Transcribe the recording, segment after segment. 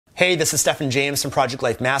Hey, this is Stephen James from Project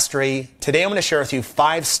Life Mastery. Today I'm going to share with you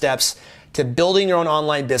 5 steps to building your own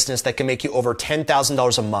online business that can make you over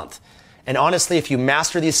 $10,000 a month. And honestly, if you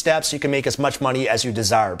master these steps, you can make as much money as you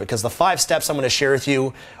desire, because the 5 steps I'm going to share with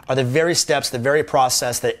you are the very steps, the very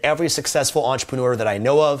process that every successful entrepreneur that I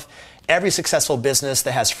know of, every successful business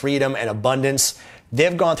that has freedom and abundance,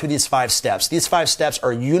 they've gone through these 5 steps. These 5 steps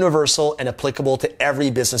are universal and applicable to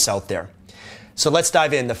every business out there. So let's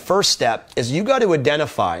dive in. The first step is you got to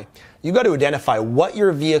identify what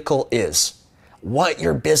your vehicle is, what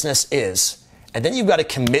your business is, and then you've got to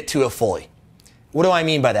commit to it fully. What do I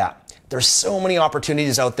mean by that? There's so many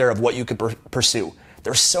opportunities out there of what you could pursue.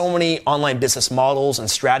 There's so many online business models and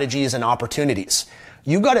strategies and opportunities.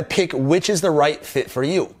 You've got to pick which is the right fit for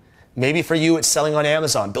you. Maybe for you, it's selling on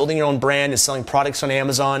Amazon, building your own brand and selling products on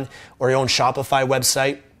Amazon or your own Shopify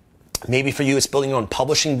website. Maybe for you, it's building your own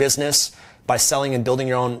publishing business by selling and building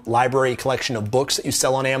your own library collection of books that you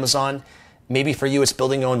sell on Amazon. Maybe for you, it's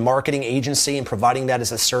building your own marketing agency and providing that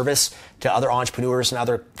as a service to other entrepreneurs and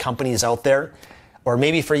other companies out there. Or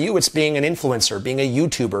maybe for you, it's being an influencer, being a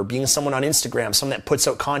YouTuber, being someone on Instagram, someone that puts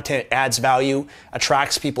out content, adds value,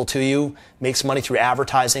 attracts people to you, makes money through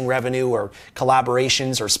advertising revenue or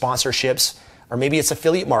collaborations or sponsorships. Or maybe it's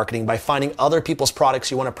affiliate marketing by finding other people's products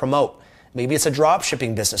you want to promote. Maybe it's a drop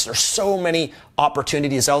shipping business. There's so many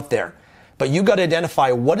opportunities out there. But you got to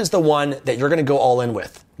identify what is the one that you're going to go all in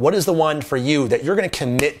with. What is the one for you that you're going to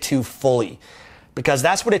commit to fully? Because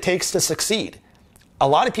that's what it takes to succeed. A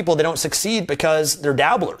lot of people, they don't succeed because they're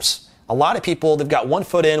dabblers. A lot of people, they've got one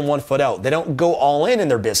foot in, one foot out. They don't go all in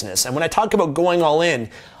their business. And when I talk about going all in,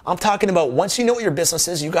 I'm talking about once you know what your business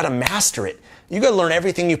is, you got to master it. You got to learn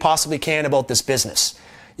everything you possibly can about this business.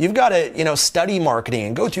 You've got to, study marketing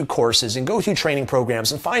and go through courses and go through training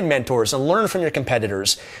programs and find mentors and learn from your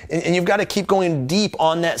competitors. And you've got to keep going deep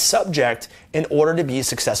on that subject in order to be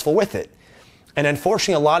successful with it. And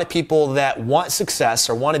unfortunately, a lot of people that want success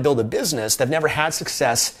or want to build a business, they've never had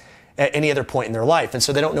success at any other point in their life. And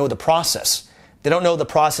so they don't know the process. They don't know the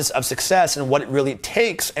process of success and what it really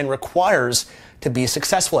takes and requires to be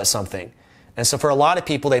successful at something. And so for a lot of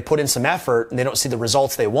people, they put in some effort and they don't see the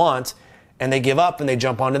results they want. And they give up and they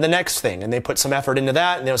jump on to the next thing. And they put some effort into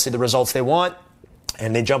that and they don't see the results they want.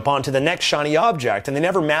 And they jump on to the next shiny object and they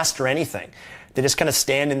never master anything. They just kind of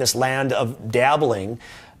stand in this land of dabbling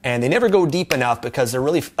and they never go deep enough because they're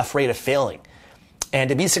really afraid of failing. And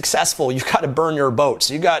to be successful, you've got to burn your boats.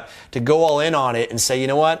 So you've got to go all in on it and say, you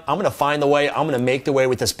know what? I'm going to find the way. I'm going to make the way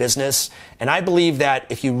with this business. And I believe that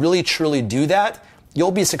if you really truly do that, you'll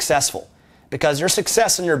be successful. Because your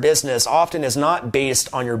success in your business often is not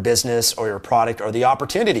based on your business or your product or the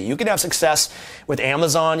opportunity. You can have success with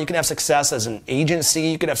Amazon. You can have success as an agency.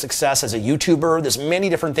 You can have success as a YouTuber. There's many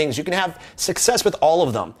different things. You can have success with all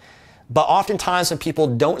of them. But oftentimes when people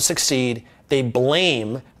don't succeed, they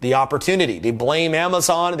blame the opportunity. They blame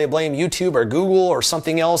Amazon, they blame YouTube or Google or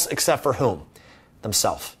something else, except for whom?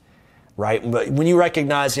 Themselves. Right? But when you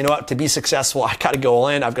recognize, you know what, to be successful, I got to go all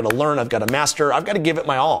in. I've got to learn. I've got to master. I've got to give it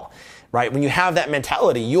my all. Right? When you have that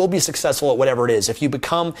mentality, you'll be successful at whatever it is. If you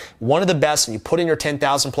become one of the best and you put in your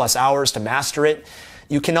 10,000 plus hours to master it,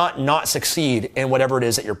 you cannot not succeed in whatever it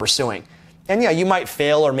is that you're pursuing. And yeah, you might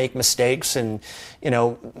fail or make mistakes and,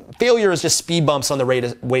 failure is just speed bumps on the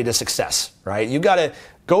way to success, right? You got to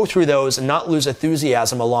go through those and not lose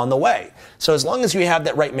enthusiasm along the way. So as long as you have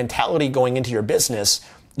that right mentality going into your business,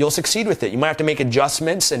 you'll succeed with it. You might have to make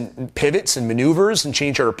adjustments and pivots and maneuvers and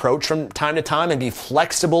change your approach from time to time and be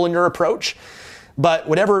flexible in your approach. But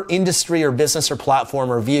whatever industry or business or platform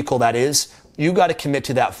or vehicle that is, you got to commit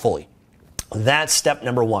to that fully. That's step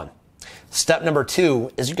number 1. Step number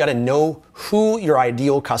 2 is you got to know who your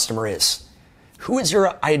ideal customer is. Who is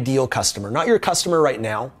your ideal customer? Not your customer right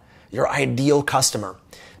now, your ideal customer.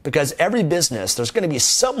 Because every business, there's going to be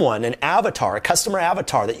someone, an avatar, a customer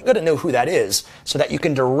avatar, that you got to know who that is so that you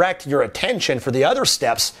can direct your attention for the other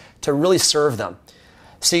steps to really serve them.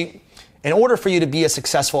 See, in order for you to be a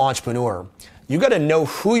successful entrepreneur, you got to know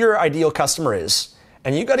who your ideal customer is,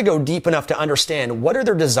 and you got to go deep enough to understand what are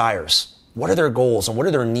their desires, what are their goals, and what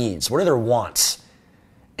are their needs, what are their wants,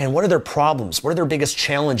 and what are their problems, what are their biggest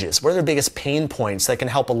challenges, what are their biggest pain points that can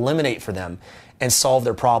help eliminate for them and solve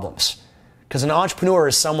their problems. Because an entrepreneur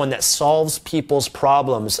is someone that solves people's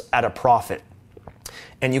problems at a profit.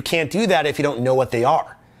 And you can't do that if you don't know what they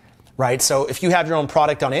are, right? So if you have your own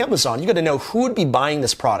product on Amazon, you got to know who would be buying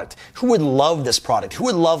this product, who would love this product, who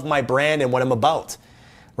would love my brand and what I'm about,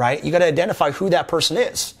 right? You got to identify who that person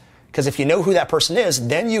is. Because if you know who that person is,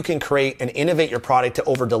 then you can create and innovate your product to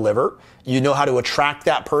over-deliver. You know how to attract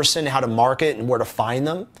that person, how to market and where to find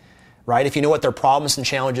them, right? If you know what their problems and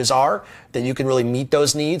challenges are, then you can really meet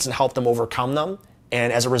those needs and help them overcome them.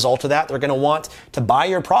 And as a result of that, they're going to want to buy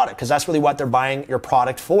your product because that's really what they're buying your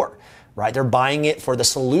product for, right? They're buying it for the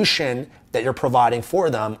solution that you're providing for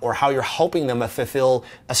them or how you're helping them fulfill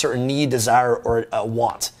a certain need, desire, or a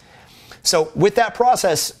want. So with that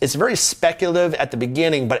process, it's very speculative at the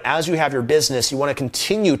beginning, but as you have your business, you want to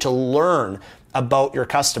continue to learn about your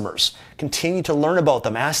customers. Continue to learn about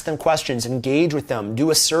them, ask them questions, engage with them,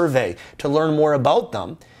 do a survey to learn more about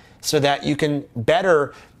them so that you can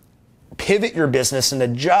better pivot your business and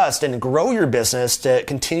adjust and grow your business to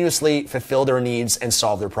continuously fulfill their needs and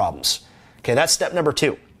solve their problems. Okay, that's step number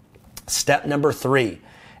 2. Step number 3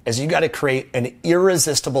 is you got to create an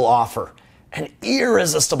irresistible offer. An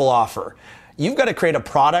irresistible offer. You've got to create a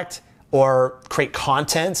product or create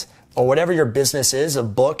content or whatever your business is, a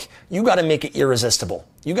book. You got to make it irresistible.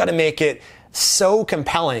 You got to make it so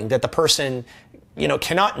compelling that the person,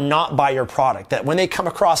 cannot not buy your product. That when they come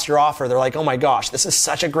across your offer, they're like, oh my gosh, this is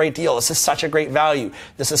such a great deal. This is such a great value.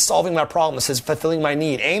 This is solving my problem. This is fulfilling my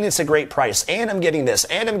need. And it's a great price. And I'm getting this.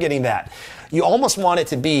 And I'm getting that. You almost want it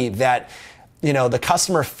to be that, the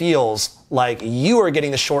customer feels like you are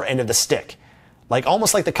getting the short end of the stick. Like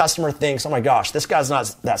almost like the customer thinks, oh my gosh, this guy's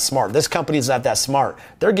not that smart. This company's not that smart.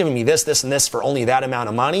 They're giving me this, this, and this for only that amount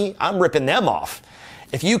of money. I'm ripping them off.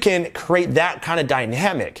 If you can create that kind of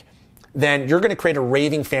dynamic, then you're going to create a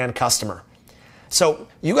raving fan customer. So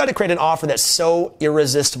you got to create an offer that's so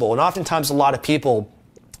irresistible. And oftentimes a lot of people,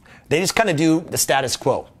 they just kind of do the status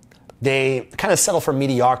quo. They kind of settle for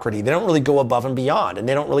mediocrity. They don't really go above and beyond, and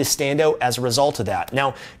they don't really stand out as a result of that.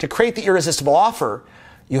 Now, to create the irresistible offer,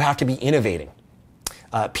 you have to be innovating.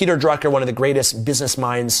 Peter Drucker, one of the greatest business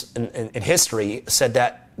minds in history, said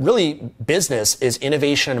that really business is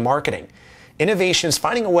innovation and marketing. Innovation is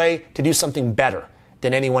finding a way to do something better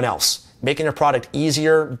than anyone else, making a product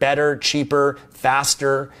easier, better, cheaper,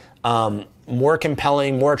 faster, more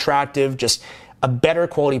compelling, more attractive, just a better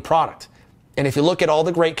quality product. And if you look at all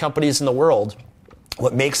the great companies in the world,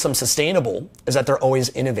 what makes them sustainable is that they're always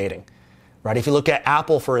innovating. Right? If you look at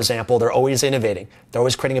Apple, for example, they're always innovating. They're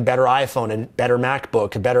always creating a better iPhone, a better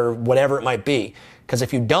MacBook, a better whatever it might be. Because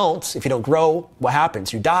if you don't grow, what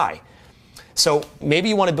happens? You die. So maybe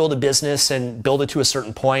you want to build a business and build it to a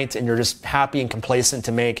certain point and you're just happy and complacent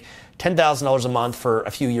to make $10,000 a month for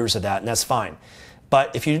a few years of that, and that's fine.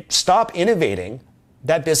 But if you stop innovating,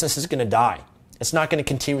 that business is going to die. It's not going to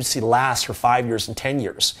continuously last for 5 years and 10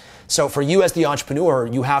 years. So for you as the entrepreneur,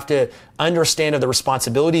 you have to understand the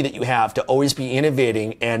responsibility that you have to always be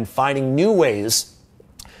innovating and finding new ways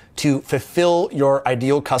to fulfill your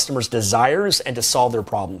ideal customers' desires and to solve their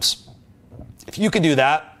problems. If you can do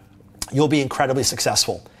that, you'll be incredibly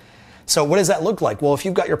successful. So what does that look like? Well, if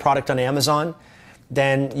you've got your product on Amazon,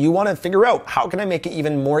 then you want to figure out, how can I make it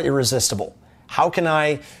even more irresistible? How can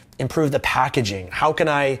I improve the packaging? How can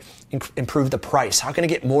I improve the price? How can I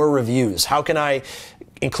get more reviews? How can I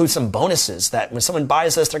include some bonuses that when someone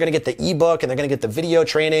buys this, they're going to get the ebook and they're going to get the video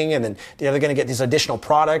training and then they're going to get these additional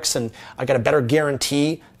products and I got a better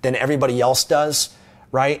guarantee than everybody else does,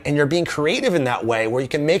 right? And you're being creative in that way where you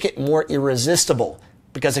can make it more irresistible.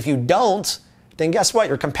 Because if you don't, then guess what?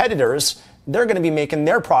 Your competitors, they're going to be making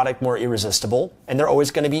their product more irresistible and they're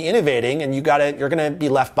always going to be innovating and you're going to be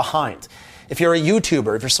left behind. If you're a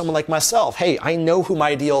YouTuber, if you're someone like myself, hey, I know who my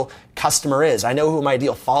ideal customer is. I know who my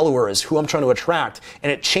ideal follower is, who I'm trying to attract.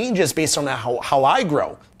 And it changes based on how I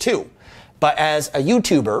grow too. But as a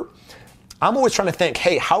YouTuber, I'm always trying to think,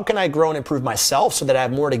 hey, how can I grow and improve myself so that I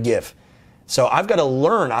have more to give? So I've got to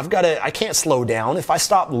learn. I can't slow down. If I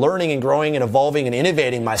stop learning and growing and evolving and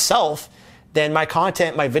innovating myself, then my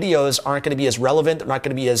content, my videos aren't going to be as relevant. They're not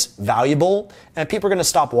going to be as valuable and people are going to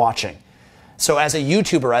stop watching. So as a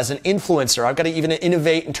YouTuber, as an influencer, I've got to even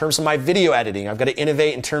innovate in terms of my video editing. I've got to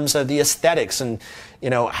innovate in terms of the aesthetics and,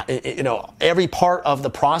 every part of the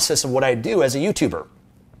process of what I do as a YouTuber.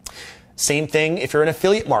 Same thing if you're an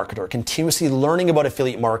affiliate marketer, continuously learning about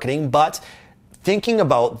affiliate marketing, but thinking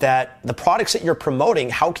about that the products that you're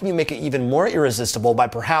promoting, how can you make it even more irresistible by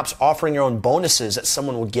perhaps offering your own bonuses that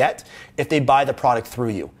someone will get if they buy the product through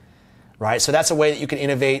you. Right? So that's a way that you can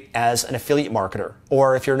innovate as an affiliate marketer.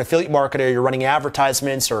 Or if you're an affiliate marketer, you're running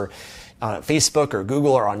advertisements or on Facebook or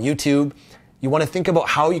Google or on YouTube, you want to think about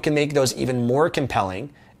how you can make those even more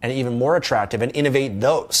compelling and even more attractive and innovate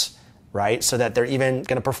those, right? So that they're even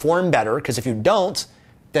going to perform better, because if you don't,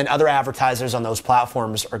 then other advertisers on those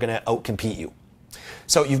platforms are going to outcompete you.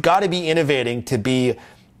 So you've got to be innovating to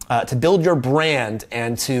build your brand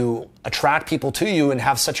and to attract people to you and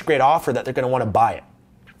have such a great offer that they're going to want to buy it.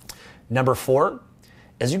 Number 4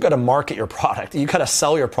 is you've got to market your product. You've got to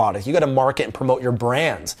sell your product. You've got to market and promote your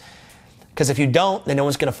brand. Because if you don't, then no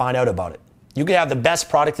one's going to find out about it. You could have the best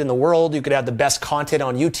product in the world. You could have the best content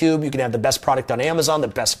on YouTube. You could have the best product on Amazon, the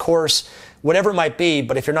best course, whatever it might be.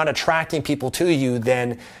 But if you're not attracting people to you,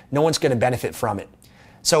 then no one's going to benefit from it.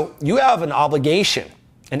 So you have an obligation,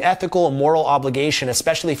 an ethical and moral obligation,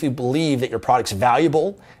 especially if you believe that your product's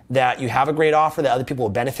valuable, that you have a great offer that other people will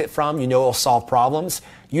benefit from, you know it'll solve problems.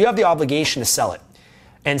 You have the obligation to sell it.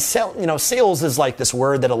 And sales is like this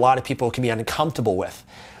word that a lot of people can be uncomfortable with.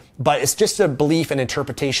 But it's just a belief and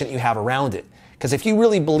interpretation that you have around it. Because if you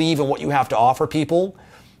really believe in what you have to offer people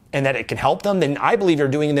and that it can help them, then I believe you're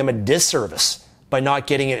doing them a disservice by not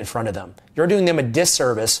getting it in front of them. You're doing them a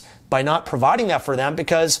disservice by not providing that for them,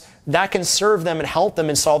 because that can serve them and help them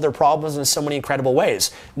and solve their problems in so many incredible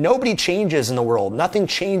ways. Nobody changes in the world. Nothing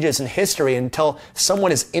changes in history until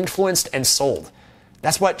someone is influenced and sold.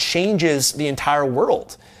 That's what changes the entire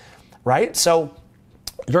world, right? So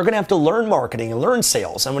you're going to have to learn marketing and learn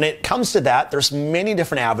sales. And when it comes to that, there's many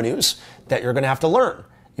different avenues that you're going to have to learn.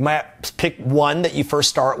 You might pick one that you first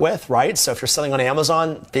start with, right? So if you're selling on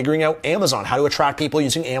Amazon, figuring out Amazon, how to attract people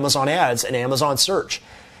using Amazon ads and Amazon search,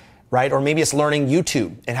 right? Or maybe it's learning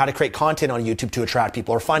YouTube and how to create content on YouTube to attract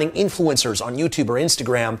people, or finding influencers on YouTube or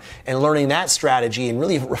Instagram and learning that strategy and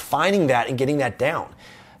really refining that and getting that down.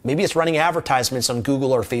 Maybe it's running advertisements on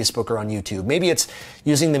Google or Facebook or on YouTube. Maybe it's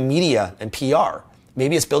using the media and PR.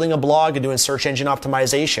 Maybe it's building a blog and doing search engine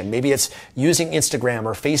optimization. Maybe it's using Instagram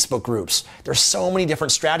or Facebook groups. There's so many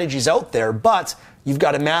different strategies out there, but you've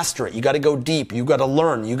got to master it. You got to go deep. You got to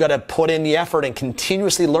learn. You got to put in the effort and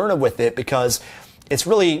continuously learn with it, because it's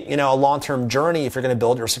really, a long-term journey if you're going to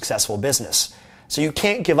build your successful business. So you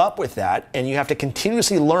can't give up with that, and you have to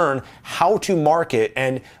continuously learn how to market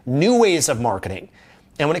and new ways of marketing.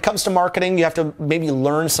 And when it comes to marketing, you have to maybe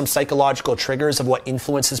learn some psychological triggers of what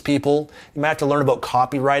influences people. You might have to learn about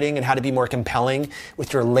copywriting and how to be more compelling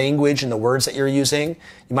with your language and the words that you're using.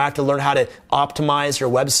 You might have to learn how to optimize your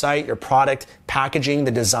website, your product packaging,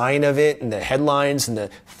 the design of it, and the headlines and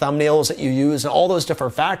the thumbnails that you use, and all those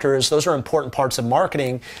different factors. Those are important parts of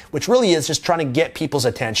marketing, which really is just trying to get people's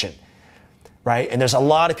attention, right? And there's a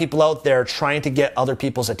lot of people out there trying to get other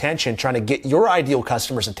people's attention, trying to get your ideal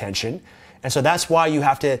customer's attention. And so that's why you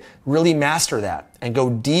have to really master that and go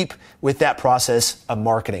deep with that process of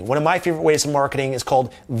marketing. One of my favorite ways of marketing is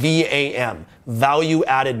called VAM, value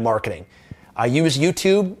added marketing. I use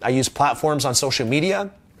YouTube. I use platforms on social media.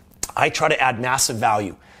 I try to add massive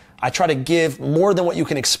value. I try to give more than what you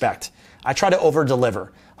can expect. I try to over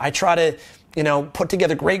deliver. I try to, put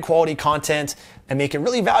together great quality content and make it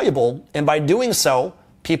really valuable. And by doing so,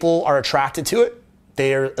 people are attracted to it.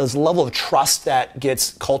 There is a level of trust that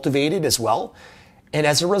gets cultivated as well. And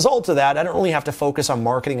as a result of that, I don't really have to focus on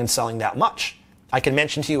marketing and selling that much. I can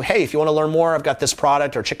mention to you, hey, if you want to learn more, I've got this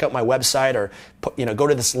product, or check out my website, or go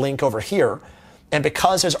to this link over here. And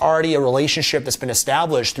because there's already a relationship that's been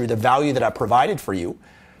established through the value that I provided for you,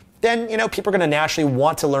 then people are going to naturally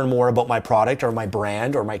want to learn more about my product or my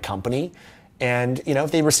brand or my company. And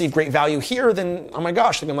if they receive great value here, then oh my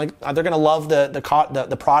gosh, they're going to love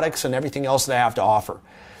the products and everything else that I have to offer.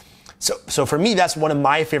 So for me, that's one of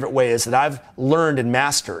my favorite ways that I've learned and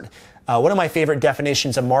mastered. One of my favorite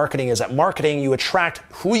definitions of marketing is that marketing, you attract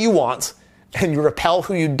who you want and you repel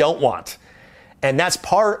who you don't want. And that's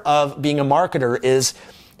part of being a marketer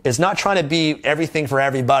is not trying to be everything for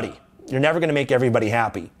everybody. You're never going to make everybody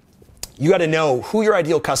happy. You got to know who your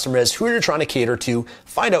ideal customer is, who you're trying to cater to,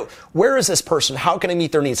 find out where is this person, how can I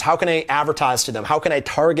meet their needs, how can I advertise to them, how can I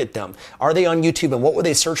target them, are they on YouTube and what would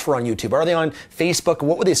they search for on YouTube, are they on Facebook and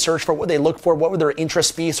what would they search for, what would they look for, what would their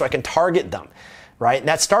interests be so I can target them, right? And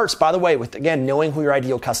that starts, by the way, with, again, knowing who your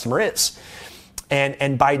ideal customer is.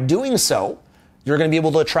 And by doing so, you're going to be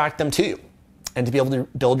able to attract them to you and to be able to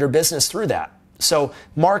build your business through that. So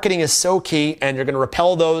marketing is so key, and you're going to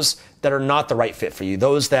repel those that are not the right fit for you,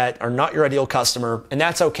 those that are not your ideal customer, and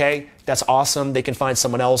that's okay. That's awesome. They can find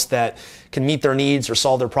someone else that can meet their needs or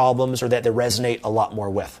solve their problems or that they resonate a lot more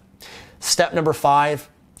with. Step number 5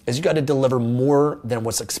 is you got to deliver more than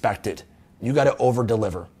what's expected. You got to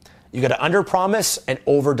over-deliver. You got to under-promise and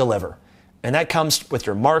over-deliver. And that comes with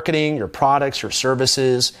your marketing, your products, your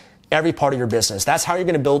services, every part of your business. That's how you're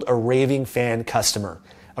going to build a raving fan customer.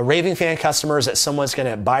 A raving fan customer is that someone's going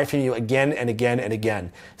to buy from you again and again and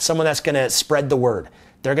again. Someone that's going to spread the word.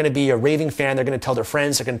 They're going to be a raving fan. They're going to tell their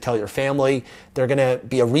friends. They're going to tell your family. They're going to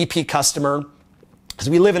be a repeat customer. Because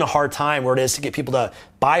we live in a hard time where it is to get people to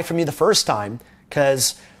buy from you the first time,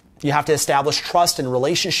 because you have to establish trust and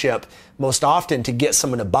relationship most often to get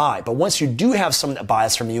someone to buy. But once you do have someone that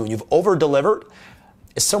buys from you and you've over-delivered,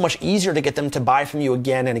 it's so much easier to get them to buy from you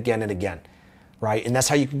again and again and again. Right? And that's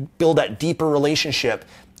how you can build that deeper relationship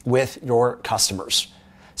with your customers.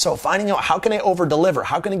 So finding out, how can I over deliver?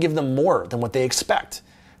 How can I give them more than what they expect,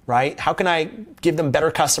 right? How can I give them better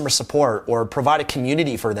customer support, or provide a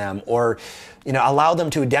community for them, or allow them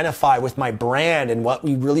to identify with my brand and what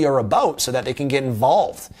we really are about, so that they can get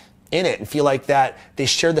involved in it and feel like that they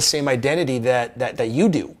share the same identity that you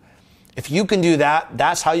do. If you can do that,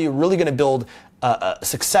 that's how you're really going to build a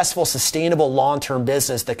successful, sustainable, long-term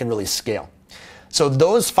business that can really scale. So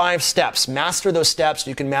those 5 steps, master those steps,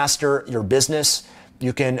 you can master your business.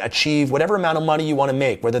 You can achieve whatever amount of money you want to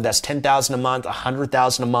make, whether that's $10,000 a month,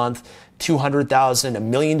 $100,000 a month, $200,000, $1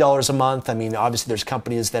 million a month. I mean, obviously there's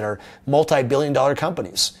companies that are multi-billion-dollar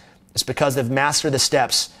companies. It's because they've mastered the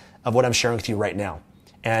steps of what I'm sharing with you right now.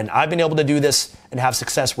 And I've been able to do this and have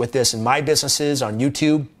success with this in my businesses on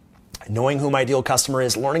YouTube, knowing who my ideal customer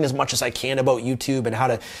is, learning as much as I can about YouTube and how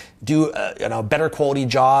to do a better quality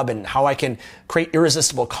job, and how I can create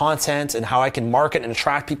irresistible content, and how I can market and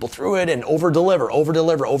attract people through it, and over deliver.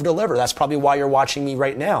 That's probably why you're watching me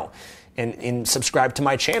right now and subscribe to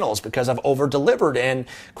my channels, because I've over delivered and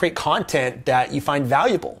create content that you find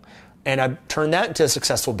valuable. And I've turned that into a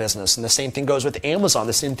successful business. And the same thing goes with Amazon.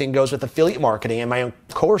 The same thing goes with affiliate marketing and my own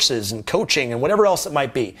courses and coaching and whatever else it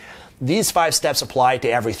might be. These 5 steps apply to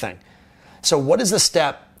everything. So what is the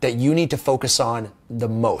step that you need to focus on the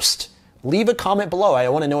most? Leave a comment below. I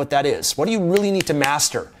want to know what that is. What do you really need to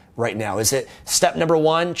master right now? Is it step number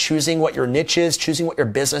 1, choosing what your niche is, choosing what your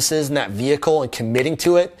business is in that vehicle and committing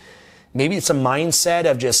to it? Maybe it's a mindset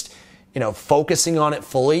of just, focusing on it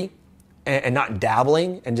fully and not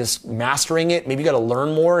dabbling and just mastering it. Maybe you got to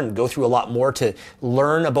learn more and go through a lot more to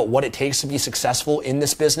learn about what it takes to be successful in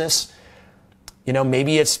this business.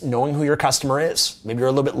 Maybe it's knowing who your customer is. Maybe you're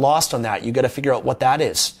a little bit lost on that. You got to figure out what that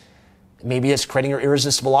is. Maybe it's creating your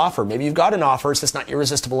irresistible offer. Maybe you've got an offer, it's just not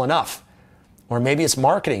irresistible enough. Or maybe it's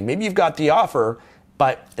marketing. Maybe you've got the offer,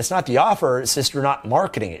 but it's not the offer. It's just you're not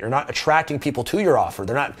marketing it. You're not attracting people to your offer.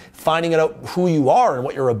 They're not finding out who you are and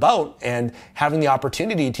what you're about and having the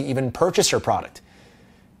opportunity to even purchase your product.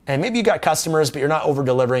 And maybe you got customers, but you're not over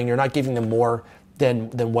delivering. You're not giving them more than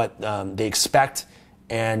what they expect.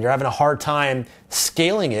 And you're having a hard time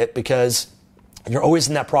scaling it because you're always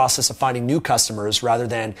in that process of finding new customers rather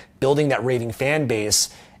than building that raving fan base.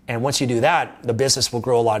 And once you do that, the business will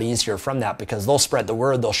grow a lot easier from that, because they'll spread the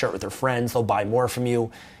word, they'll share it with their friends, they'll buy more from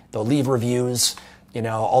you, they'll leave reviews,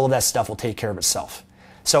 all of that stuff will take care of itself.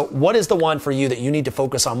 So what is the one for you that you need to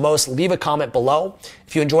focus on most? Leave a comment below.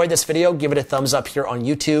 If you enjoyed this video, give it a thumbs up here on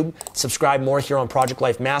YouTube, subscribe more here on Project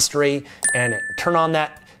Life Mastery, and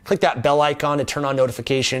click that bell icon to turn on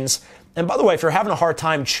notifications. And by the way, if you're having a hard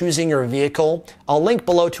time choosing your vehicle, I'll link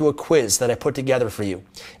below to a quiz that I put together for you.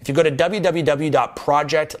 If you go to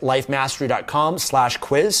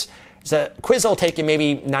www.projectlifemastery.com/quiz, it's a quiz that'll take you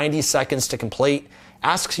maybe 90 seconds to complete.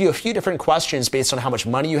 Asks you a few different questions based on how much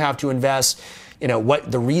money you have to invest,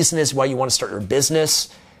 what the reason is why you want to start your business,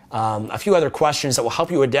 a few other questions that will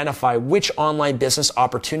help you identify which online business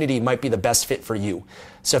opportunity might be the best fit for you.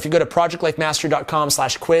 So if you go to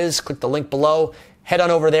projectlifemastery.com/quiz, click the link below, head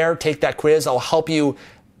on over there, take that quiz. I'll help you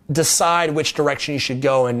decide which direction you should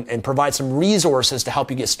go and provide some resources to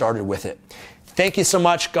help you get started with it. Thank you so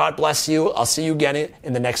much. God bless you. I'll see you again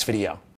in the next video.